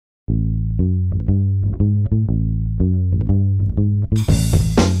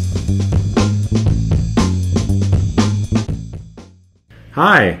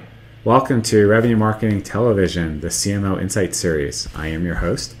Hi, welcome to Revenue Marketing Television, the CMO Insight Series. I am your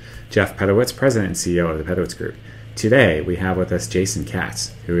host, Jeff Pedowitz, President and CEO of the Pedowitz Group. Today, we have with us Jason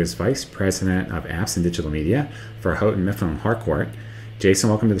Katz, who is Vice President of Apps and Digital Media for Houghton Mifflin Harcourt. Jason,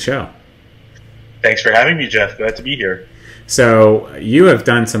 welcome to the show. Thanks for having me, Jeff. Glad to be here. So, you have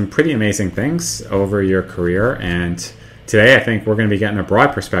done some pretty amazing things over your career, and today, I think we're going to be getting a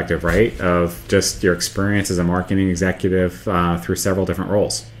broad perspective, right, of just your experience as a marketing executive through several different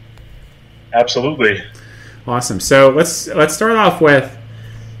roles. Absolutely. Awesome. So let's start off with,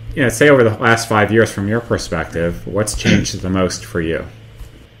 say over the last 5 years, from your perspective, what's changed the most for you?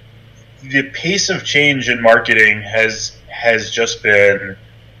 The pace of change in marketing has just been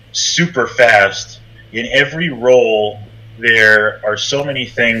super fast. In every role, there are so many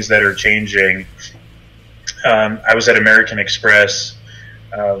things that are changing. I was at American Express,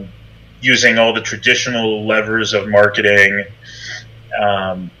 using all the traditional levers of marketing,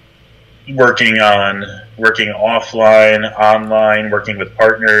 working offline, online, working with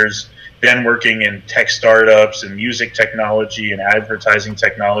partners, then working in tech startups and music technology and advertising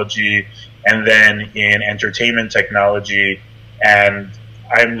technology, and then in entertainment technology. And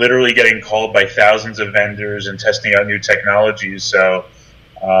I'm literally getting called by thousands of vendors and testing out new technologies. So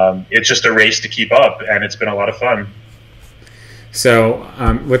it's just a race to keep up, and it's been a lot of fun. So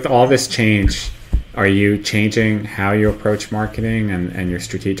with all this change, are you changing how you approach marketing and your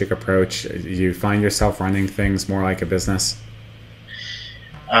strategic approach? Do you find yourself running things more like a business?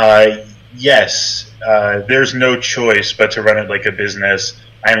 Yes. There's no choice but to run it like a business.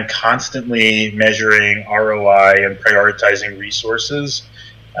 I'm constantly measuring ROI and prioritizing resources.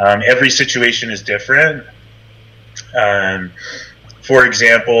 Every situation is different. For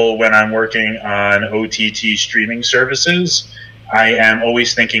example, when I'm working on OTT streaming services, I am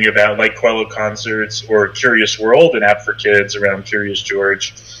always thinking about like Quello Concerts or Curious World, an app for kids around Curious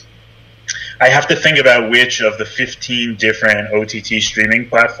George. I have to think about which of the 15 different OTT streaming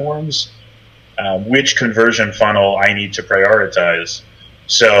platforms, which conversion funnel I need to prioritize.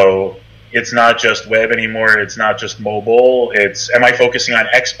 So it's not just web anymore. It's not just mobile. Am I focusing on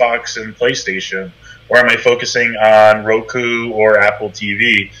Xbox and PlayStation? Or am I focusing on Roku or Apple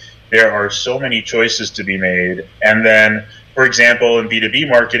TV? There are so many choices to be made. And then, for example, in B2B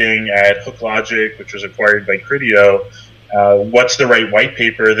marketing at HookLogic, which was acquired by Criteo, what's the right white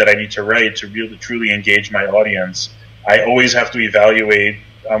paper that I need to write to really truly engage my audience? I always have to evaluate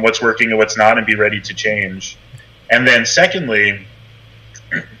what's working and what's not and be ready to change. And then secondly,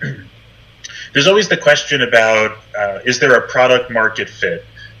 there's always the question about, is there a product market fit?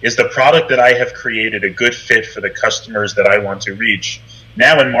 Is the product that I have created a good fit for the customers that I want to reach?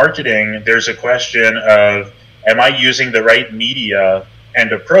 Now in marketing, there's a question of, am I using the right media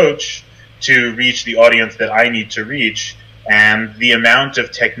and approach to reach the audience that I need to reach? And the amount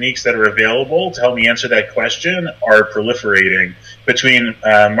of techniques that are available to help me answer that question are proliferating. Between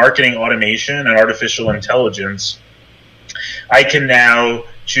marketing automation and artificial intelligence, I can now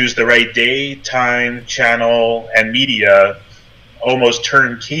choose the right day, time, channel, and media almost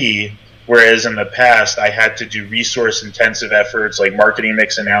turnkey, whereas in the past I had to do resource-intensive efforts like marketing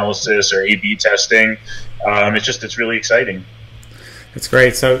mix analysis or A/B testing. It's really exciting. That's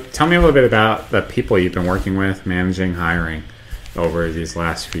great. So tell me a little bit about the people you've been working with, managing, hiring over these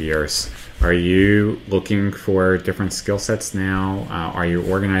last few years. Are you looking for different skill sets now? Are you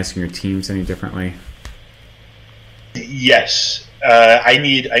organizing your teams any differently? Yes. I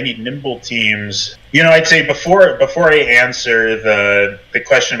need nimble teams. I'd say before I answer the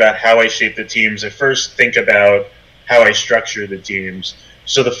question about how I shape the teams, I first think about how I structure the teams.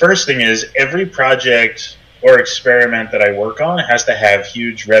 So the first thing is every project or experiment that I work on has to have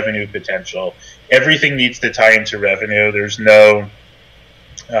huge revenue potential. Everything needs to tie into revenue. There's no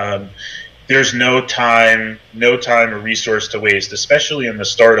time or resource to waste, especially in the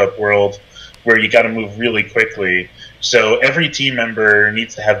startup world where you got to move really quickly. So every team member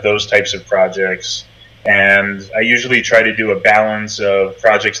needs to have those types of projects. And I usually try to do a balance of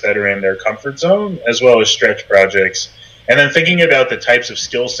projects that are in their comfort zone as well as stretch projects. And then thinking about the types of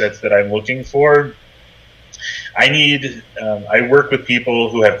skill sets that I'm looking for, I work with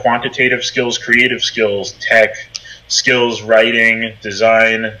people who have quantitative skills, creative skills, tech skills, writing,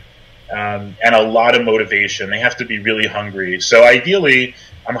 design, and a lot of motivation. They have to be really hungry. So ideally,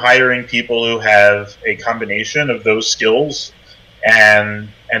 I'm hiring people who have a combination of those skills and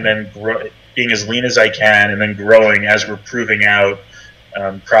then being as lean as I can and then growing as we're proving out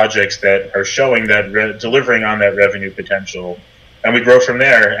projects that are showing that delivering on that revenue potential. And we grow from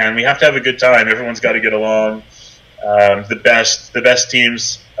there. And we have to have a good time. Everyone's got to get along. The best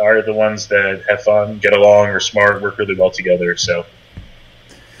teams are the ones that have fun, get along, are smart, work really well together. So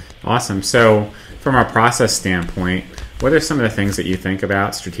Awesome. So from a process standpoint, what are some of the things that you think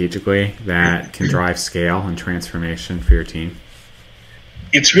about strategically that can drive scale and transformation for your team?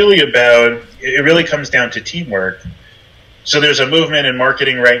 It really comes down to teamwork. So there's a movement in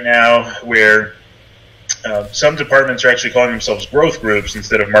marketing right now where some departments are actually calling themselves growth groups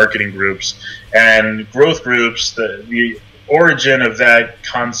instead of marketing groups. And growth groups, the origin of that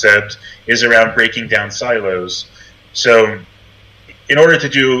concept is around breaking down silos. So in order to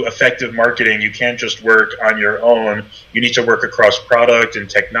do effective marketing, you can't just work on your own. You need to work across product and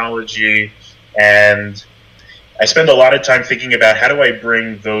technology. And I spend a lot of time thinking about how do I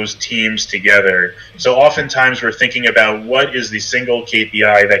bring those teams together. So oftentimes we're thinking about what is the single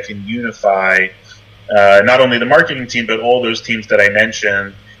KPI that can unify not only the marketing team, but all those teams that I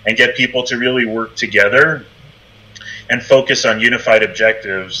mentioned, and get people to really work together and focus on unified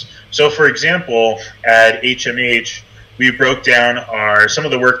objectives. So for example, at HMH, we broke down some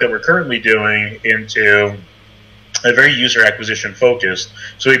of the work that we're currently doing into a very user acquisition focused.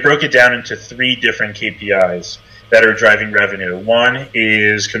 So we broke it down into 3 different KPIs that are driving revenue. One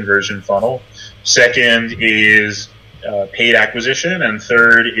is conversion funnel. Second is paid acquisition. And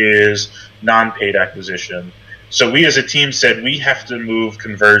third is non-paid acquisition. So we as a team said we have to move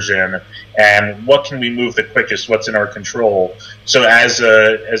conversion, and what can we move the quickest? What's in our control? So as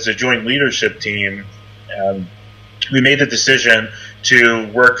a joint leadership team, we made the decision to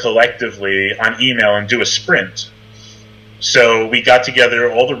work collectively on email and do a sprint. So we got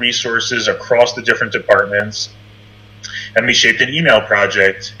together all the resources across the different departments, and we shaped an email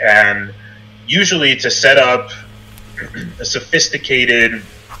project. And usually to set up a sophisticated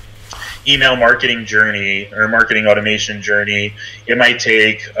email marketing journey or marketing automation journey, it might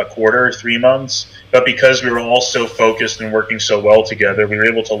take a quarter, 3 months. But because we were all so focused and working so well together, we were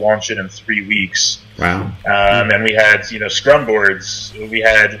able to launch it in 3 weeks. Wow! And we had scrum boards. We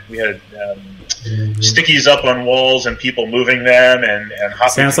had stickies up on walls and people moving them and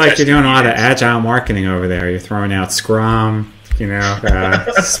hopping. Sounds like you're doing a lot of agile marketing over there. You're throwing out Scrum,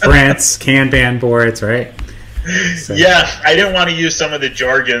 sprints, Kanban boards, right? So. Yeah, I didn't want to use some of the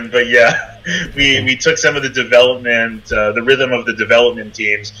jargon, but yeah, we took some of the development, the rhythm of the development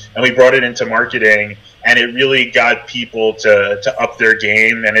teams, and we brought it into marketing, and it really got people to up their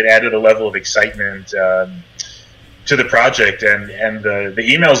game, and it added a level of excitement to the project, and the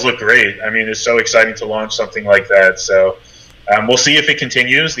emails look great. I mean, it's so exciting to launch something like that. So we'll see if it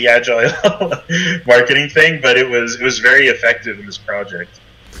continues, the agile marketing thing, but it was very effective in this project.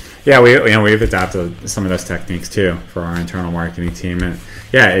 Yeah, we've adopted some of those techniques too for our internal marketing team, and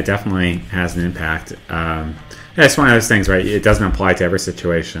yeah, it definitely has an impact. It's one of those things, right? It doesn't apply to every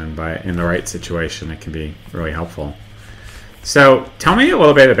situation, but in the right situation, it can be really helpful. So, tell me a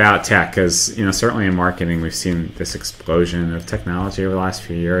little bit about tech, because certainly in marketing, we've seen this explosion of technology over the last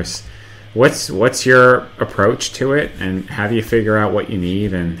few years. What's your approach to it, and how do you figure out what you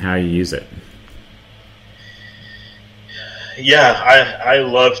need and how you use it? Yeah, I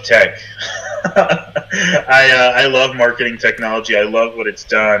love tech. I love marketing technology. I love what it's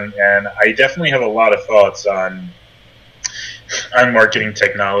done, and I definitely have a lot of thoughts on marketing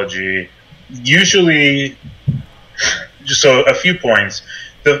technology. Usually, just so a few points.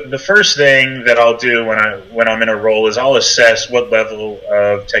 The first thing that I'll do when I'm in a role is I'll assess what level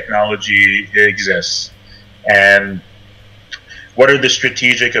of technology exists and what are the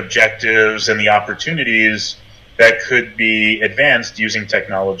strategic objectives and the opportunities that could be advanced using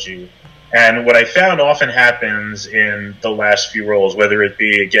technology. And what I found often happens in the last few roles, whether it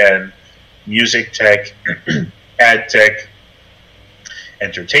be, again, music tech, ad tech,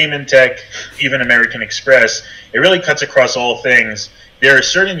 entertainment tech, even American Express, it really cuts across all things. There are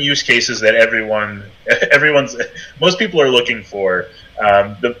certain use cases that most people are looking for.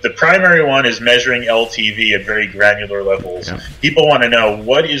 The primary one is measuring LTV at very granular levels. Yeah. People want to know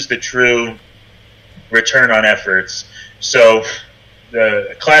what is the true return on efforts. So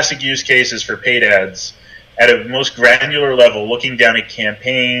the classic use case is for paid ads at a most granular level, looking down at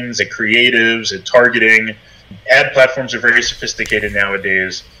campaigns, at creatives, at targeting. Ad platforms are very sophisticated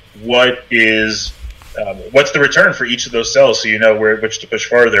nowadays. What's the return for each of those cells, so you know which to push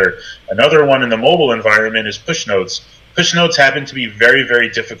farther? Another one in the mobile environment is push notes. Push notes happen to be very, very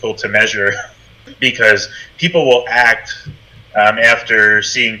difficult to measure because people will act after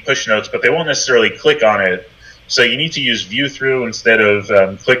seeing push notes, but they won't necessarily click on it. So you need to use view through instead of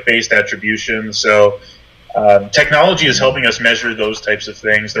click-based attribution. So technology is helping us measure those types of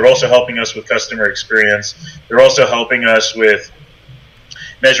things. They're also helping us with customer experience. They're also helping us with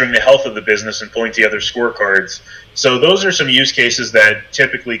measuring the health of the business and pulling together scorecards. So those are some use cases that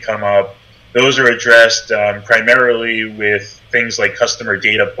typically come up. Those are addressed primarily with things like customer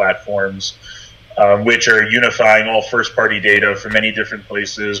data platforms, which are unifying all first-party data from many different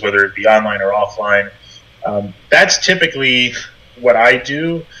places, whether it be online or offline. That's typically what I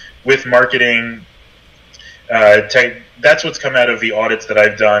do with marketing. That's what's come out of the audits that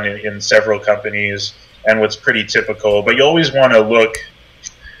I've done in several companies, and what's pretty typical. But you always want to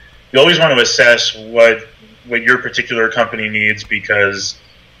assess what your particular company needs, because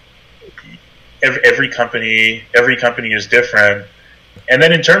every company is different. And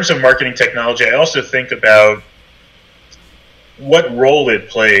then in terms of marketing technology, I also think about what role it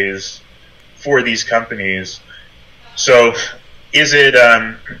plays for these companies. So is it,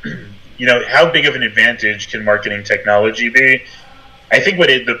 how big of an advantage can marketing technology be? I think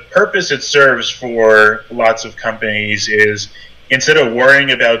the purpose it serves for lots of companies is, instead of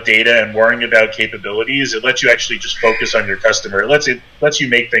worrying about data and worrying about capabilities, it lets you actually just focus on your customer. It lets you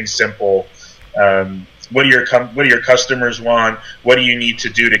make things simple. What do your customers want? What do you need to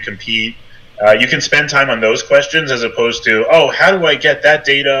do to compete? You can spend time on those questions, as opposed to, how do I get that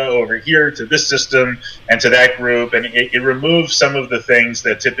data over here to this system and to that group? And it removes some of the things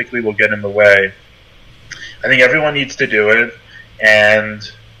that typically will get in the way. I think everyone needs to do it. And,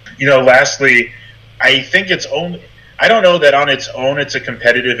 lastly, I think I don't know that on its own it's a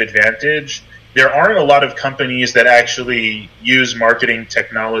competitive advantage. There aren't a lot of companies that actually use marketing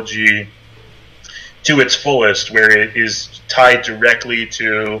technology to its fullest, where it is tied directly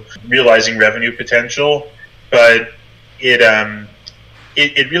to realizing revenue potential. But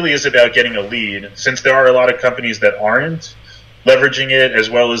it really is about getting a lead. Since there are a lot of companies that aren't leveraging it as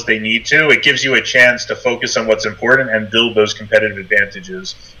well as they need to, it gives you a chance to focus on what's important and build those competitive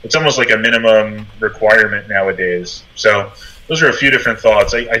advantages. It's almost like a minimum requirement nowadays. So those are a few different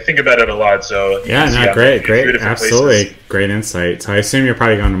thoughts. I think about it a lot. So great, absolutely places. Great insight. So I assume you're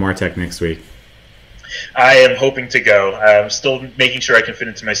probably going to Martech next week. I am hoping to go. I'm still making sure I can fit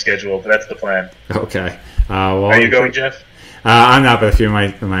into my schedule, but that's the plan. Okay. Are you going, Jeff? I'm not, but a few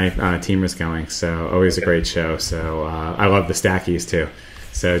of my team is going. So always a great show. So I love the Stackies too.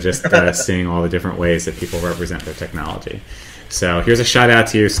 So just seeing all the different ways that people represent their technology. So here's a shout out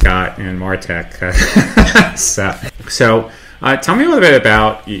to you, Scott, and Martech. So tell me a little bit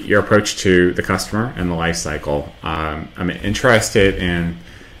about your approach to the customer and the life cycle. I'm interested in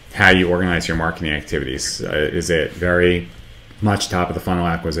how you organize your marketing activities. Is it very much top of the funnel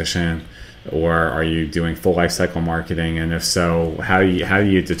acquisition, or are you doing full life cycle marketing? And if so, how do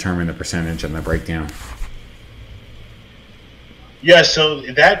you determine the percentage and the breakdown? Yeah, so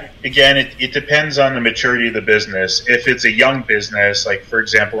that, again, it depends on the maturity of the business. If it's a young business, like, for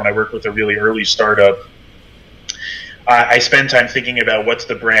example, when I work with a really early startup, I spend time thinking about what's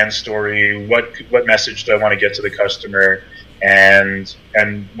the brand story, what message do I want to get to the customer, and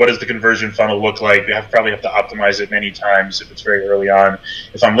what does the conversion funnel look like? We probably have to optimize it many times if it's very early on.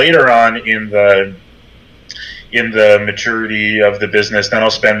 If I'm later on in the maturity of the business, then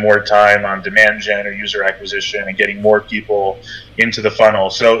I'll spend more time on demand gen or user acquisition and getting more people into the funnel.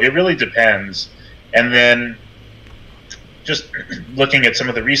 So it really depends. And then just looking at some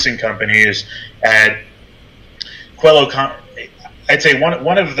of the recent companies at Quello, I'd say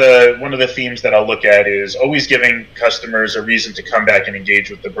one of the themes that I'll look at is always giving customers a reason to come back and engage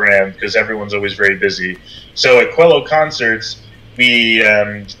with the brand, because everyone's always very busy. So at Quello Concerts, we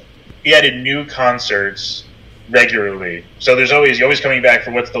added new concerts regularly. So you're always coming back for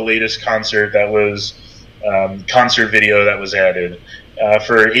what's the latest concert that was concert video that was added.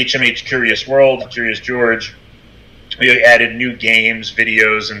 For HMH Curious World, Curious George, we added new games,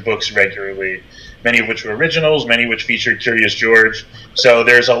 videos, and books regularly. Many of which were originals, many of which featured Curious George. So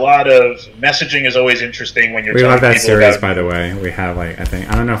there's a lot of messaging is always interesting when you're talking about that series, by the way. We have I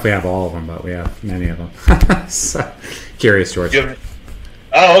don't know if we have all of them, but we have many of them. So, Curious George.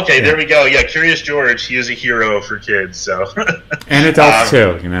 Oh, okay, there we go. Yeah, Curious George, he is a hero for kids. So and adults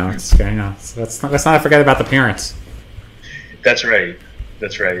too, So let's not forget about the parents. That's right.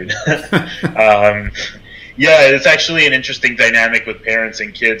 Yeah, it's actually an interesting dynamic with parents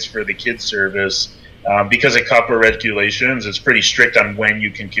and kids for the kids service. Because of COPPA regulations, it's pretty strict on when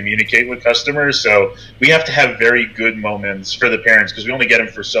you can communicate with customers. So we have to have very good moments for the parents, because we only get them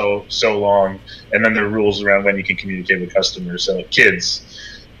for so long. And then there are rules around when you can communicate with customers. So kids.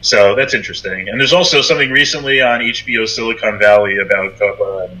 So that's interesting. And there's also something recently on HBO Silicon Valley about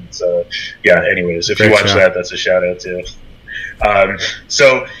COPPA. And so, yeah, anyways, if you watch that, that's a shout out too.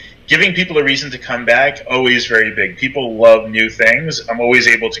 So giving people a reason to come back, always very big. People love new things. I'm always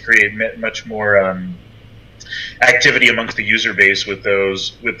able to create much more activity amongst the user base with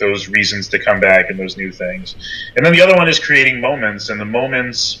those reasons to come back and those new things. And then the other one is creating moments, and the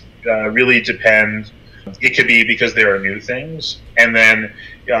moments really depend It could be because there are new things. And then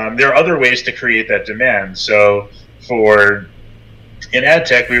there are other ways to create that demand. So in ad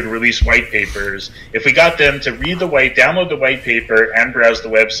tech, we would release white papers. If we got them to download the white paper and browse the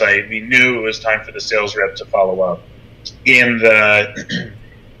website, we knew it was time for the sales rep to follow up.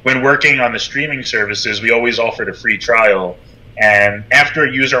 When working on the streaming services, we always offered a free trial. And after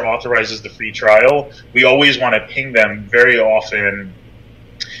a user authorizes the free trial, we always want to ping them very often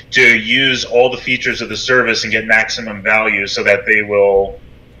to use all the features of the service and get maximum value, so that they will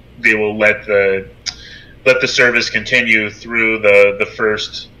let the service continue through the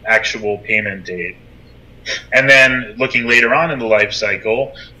first actual payment date. And then looking later on in the life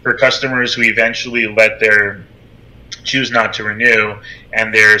cycle, for customers who eventually choose not to renew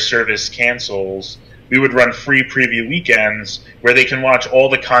and their service cancels, we would run free preview weekends where they can watch all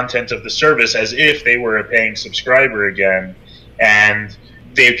the content of the service as if they were a paying subscriber again, and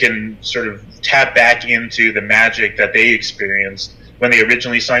they can sort of tap back into the magic that they experienced when they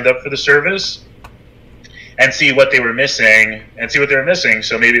originally signed up for the service, and see what they were missing,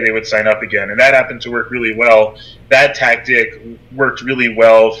 so maybe they would sign up again. And that happened to work really well. That tactic worked really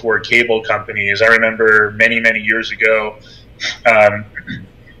well for cable companies. I remember many years ago, a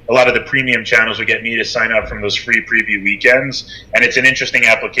lot of the premium channels would get me to sign up from those free preview weekends, and it's an interesting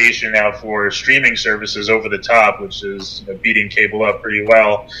application now for streaming services over the top, which is beating cable up pretty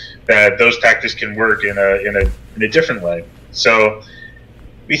well, that those tactics can work in a different way. So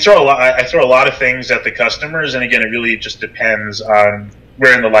I throw a lot of things at the customers, and again, it really just depends on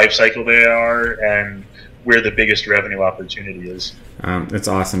where in the life cycle they are and where the biggest revenue opportunity is. It's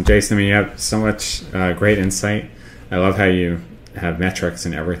awesome, Jason. I mean, you have so much great insight. I love how you have metrics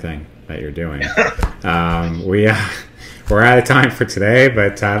and everything that you're doing. We're out of time for today,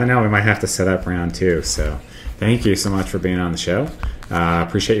 but I don't know, we might have to set up round 2. So thank you so much for being on the show.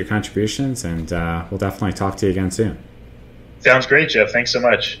 Appreciate your contributions, and we'll definitely talk to you again soon. Sounds great, Jeff. Thanks so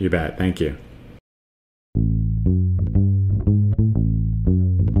much. You bet. Thank you.